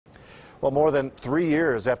Well, more than 3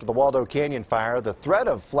 years after the Waldo Canyon fire, the threat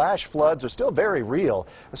of flash floods are still very real,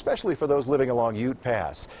 especially for those living along Ute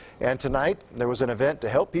Pass. And tonight, there was an event to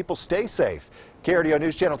help people stay safe. KRDO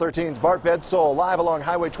News Channel 13's Bart Bedsole live along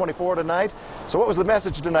Highway 24 tonight. So what was the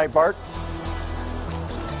message tonight, Bart?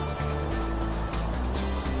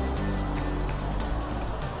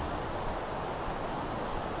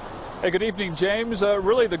 Hey, good evening, James.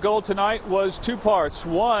 Really, the goal tonight was two parts.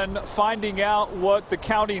 One, finding out what the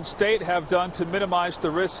county and state have done to minimize the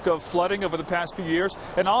risk of flooding over the past few years.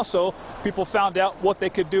 And also, people found out what they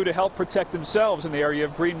could do to help protect themselves in the area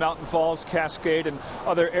of Green Mountain Falls, Cascade, and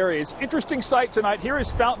other areas. Interesting sight tonight. Here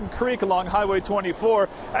is Fountain Creek along Highway 24.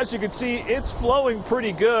 As you can see, it's flowing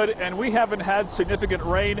pretty good, and we haven't had significant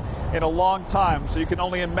rain in a long time. So you can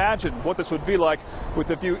only imagine what this would be like with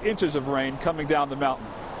a few inches of rain coming down the mountain.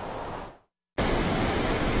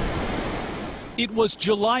 It was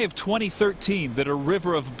July of 2013 that a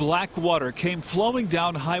river of black water came flowing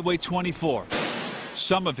down Highway 24.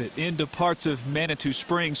 Some of it into parts of Manitou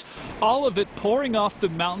Springs, all of it pouring off the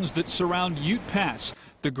mountains that surround Ute Pass,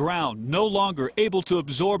 the ground no longer able to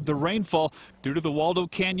absorb the rainfall due to the Waldo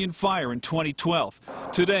Canyon fire in 2012.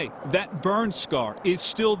 Today, that burn scar is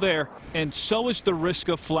still there, and so is the risk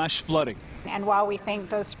of flash flooding. And while we think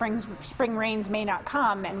those spring rains may not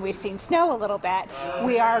come, and we've seen snow a little bit,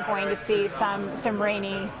 we are going to see some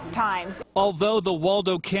rainy times. Although the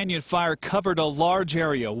Waldo Canyon fire covered a large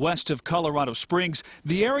area west of Colorado Springs,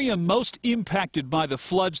 the area most impacted by the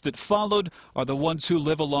floods that followed are the ones who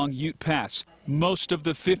live along Ute Pass. Most of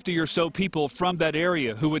the 50 or so people from that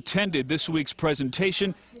area who attended this week's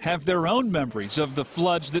presentation have their own memories of the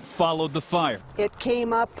floods that followed the fire. It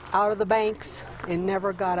came up out of the banks and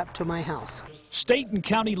never got up to my house. State and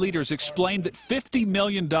county leaders explained that $50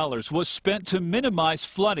 million was spent to minimize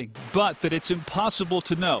flooding, but that it's impossible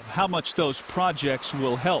to know how much those projects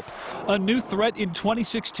will help. A new threat in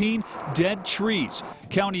 2016, dead trees.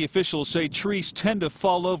 County officials say trees tend to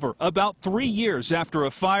fall over about 3 years after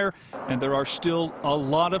a fire, and there are still a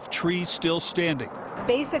lot of trees still standing.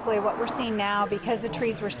 Basically what we're seeing now, because the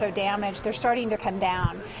trees were so damaged, they're starting to come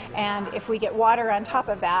down. And if we get water on top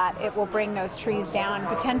of that, it will bring those trees down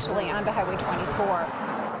potentially onto Highway 24.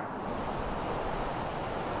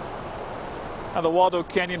 Now, the Waldo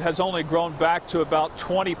Canyon has only grown back to about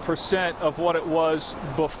 20% of what it was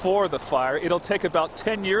before the fire. It'll take about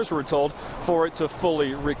 10 years, we're told, for it to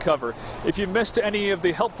fully recover. If you missed any of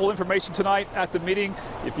the helpful information tonight at the meeting,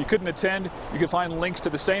 if you couldn't attend, you can find links to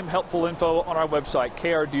the same helpful info on our website,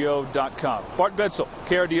 krdo.com. Bart Bedsole,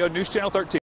 KRDO News Channel 13.